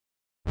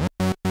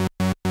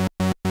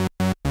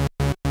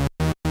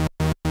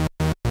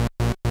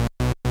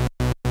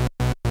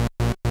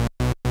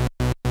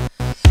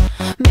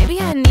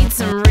maybe I need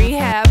some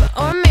rehab,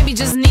 or maybe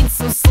just need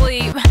some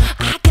sleep.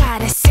 I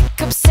got a sick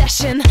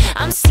obsession,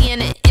 I'm seeing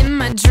it in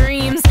my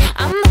dreams.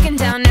 I'm looking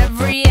down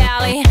every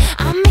alley,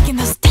 I'm making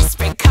those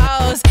desperate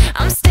calls.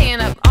 I'm staying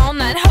up all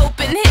night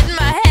hoping, hitting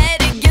my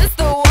head against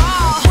the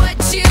wall.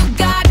 What you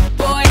got,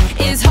 boy,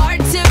 is hard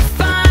to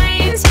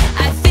find.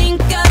 I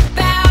think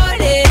about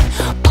it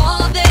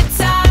all the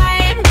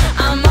time.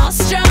 I'm all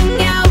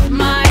strung out,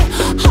 my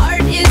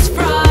heart is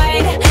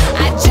fried.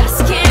 I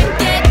just can't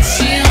get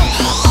you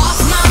off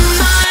my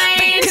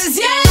mind. 'Cause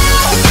your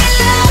love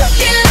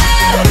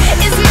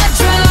is my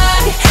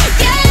drug.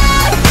 Your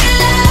love is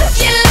my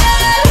drug.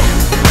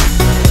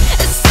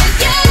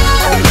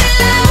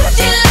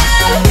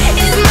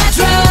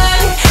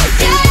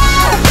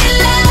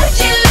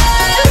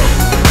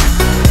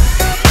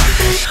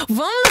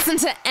 Won't listen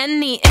to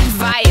any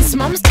advice.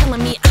 Mom's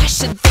telling me I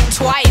should think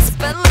twice,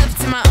 but left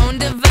to my own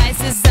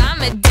devices,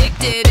 I'm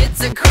addicted,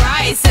 it's a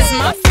crisis.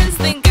 My friends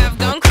think I've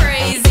gone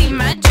crazy,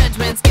 my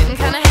judgment's getting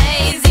kinda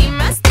hazy.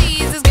 My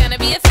steez is gonna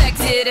be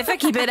affected if I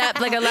keep it up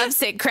like a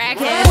lovesick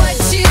crackhead.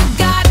 What you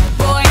got,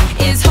 boy,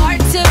 is hard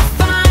to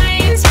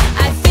find.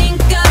 I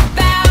think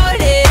about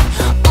it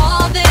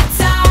all the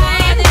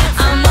time.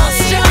 I'm all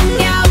strung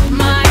out,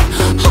 my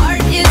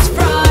heart is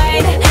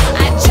fried.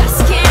 I just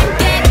can't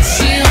get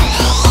you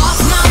off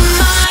my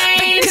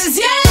mind. 'Cause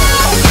your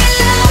love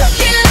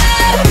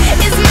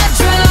is my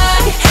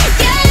drug.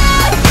 Your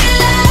love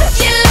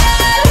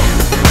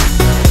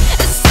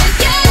so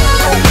your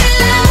love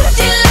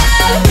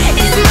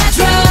is my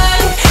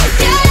drug.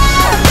 Your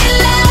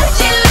love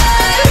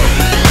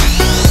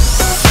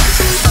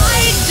I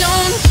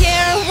don't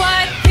care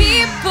what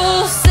people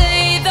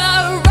say, the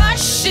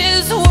rush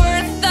is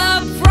worth the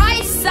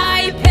price I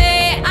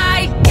pay. I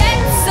get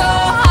so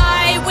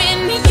high when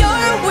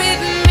you're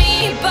with me,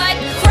 but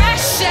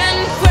crash and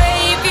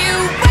crave you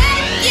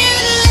when you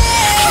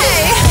leave.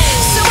 Hey,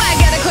 so I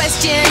got a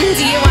question.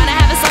 Do you wanna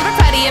have a slumber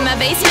party in my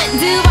basement?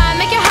 Do I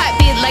make your heart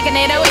beat like an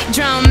 808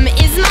 drum?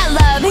 Is my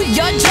love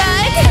your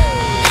drug?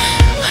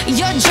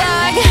 Your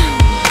drug?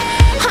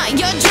 Huh,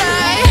 your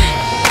drug?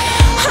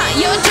 Huh,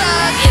 your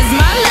drug is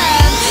my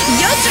love.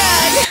 Your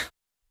drug.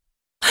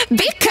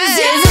 Because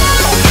your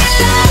love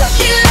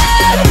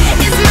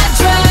is my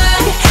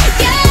drug.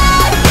 Your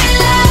love so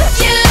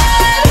your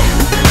love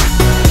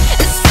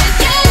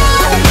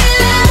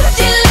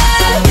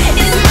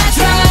is my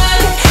drug.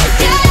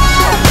 Your love is my drug. Your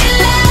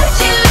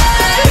love is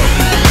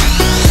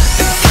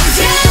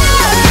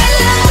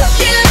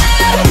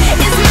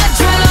my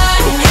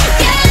drug.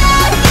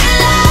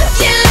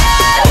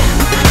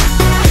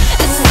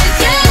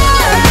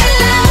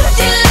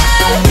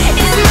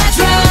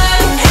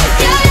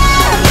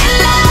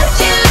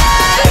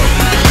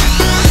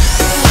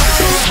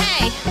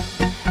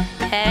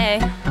 Hey,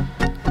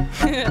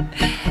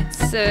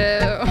 so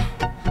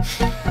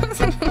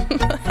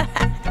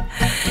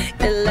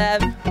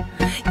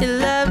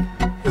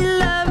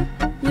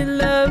your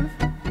love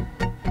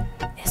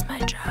is my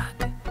drug.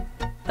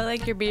 I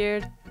like your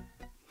beard.